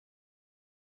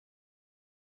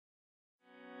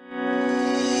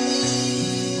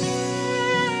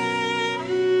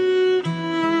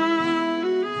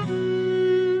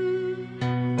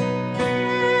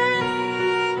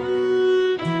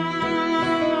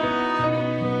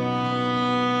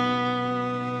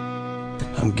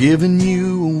I'm giving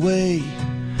you away,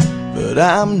 but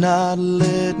I'm not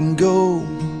letting go.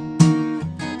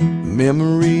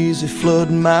 Memories, they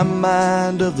flood my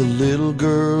mind of the little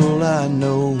girl I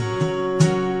know.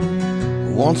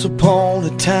 Once upon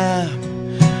a time,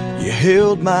 you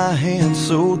held my hand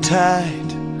so tight.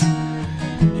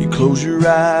 You close your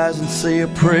eyes and say a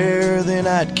prayer, then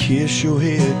I'd kiss your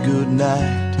head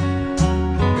goodnight.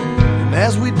 And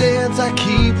as we dance, I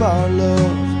keep our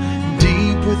love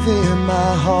deep within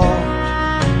my heart.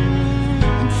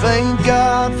 And thank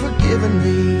God for giving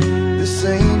me this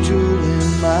angel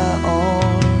in my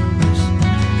arms.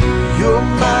 You're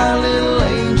my little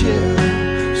angel,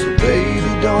 so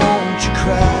baby don't you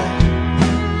cry.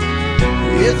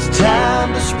 It's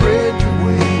time to spread your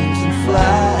wings and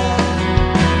fly.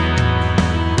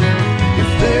 If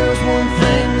there's one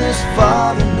thing this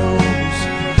father knows,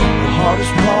 the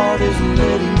hardest part is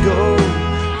letting go.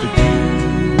 But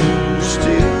you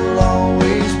still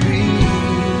always be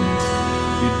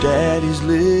your daddy's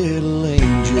little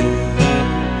angel.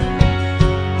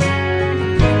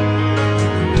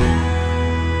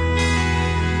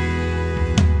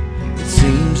 It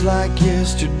seems like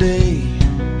yesterday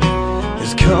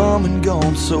has come and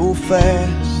gone so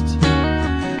fast.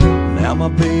 Now my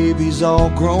baby's all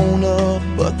grown up,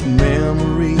 but the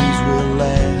memories will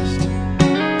last.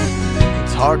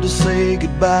 It's hard to say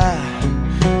goodbye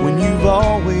when you've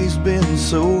always been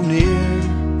so near,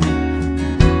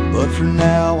 but for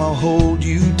now I'll hold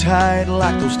you tight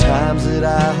like those times that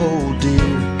I hold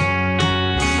dear.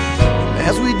 And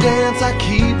as we dance, I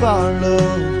keep our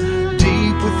love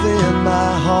deep within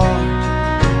my heart.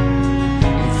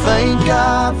 Thank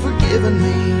God for giving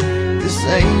me this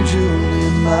angel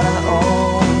in my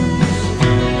arms.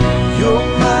 You're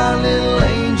my little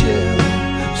angel,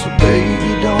 so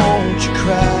baby don't you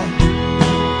cry.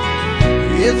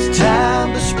 It's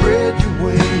time to spread your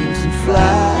wings and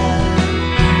fly.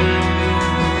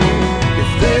 If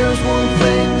there's one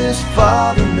thing this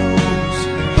father knows,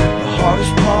 the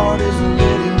hardest part is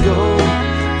letting go.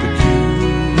 But you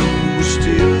will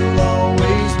still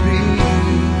always be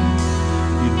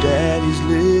daddy's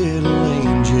little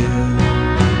angel.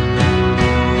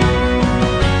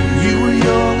 When you were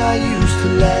young, I used to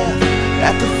laugh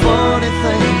at the funny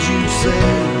things you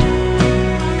said.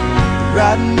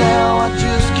 Right now I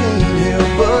just can't help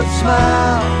but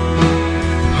smile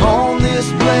on this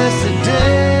blessed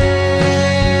day.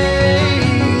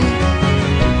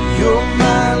 You're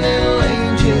my little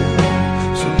angel,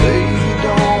 so baby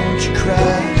don't you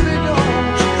cry.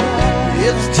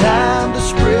 It's time to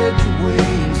spread your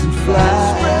wings and fly.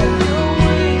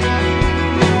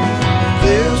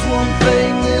 There's one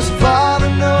thing this father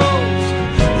knows,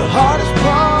 the hardest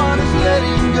part is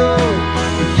letting go.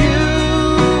 But you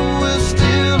will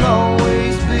still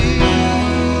always be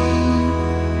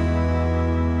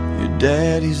your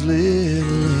daddy's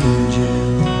little angel.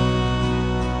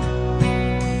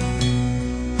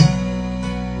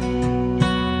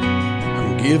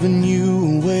 I'm giving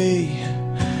you away,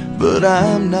 but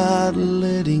I'm not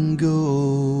letting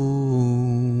go.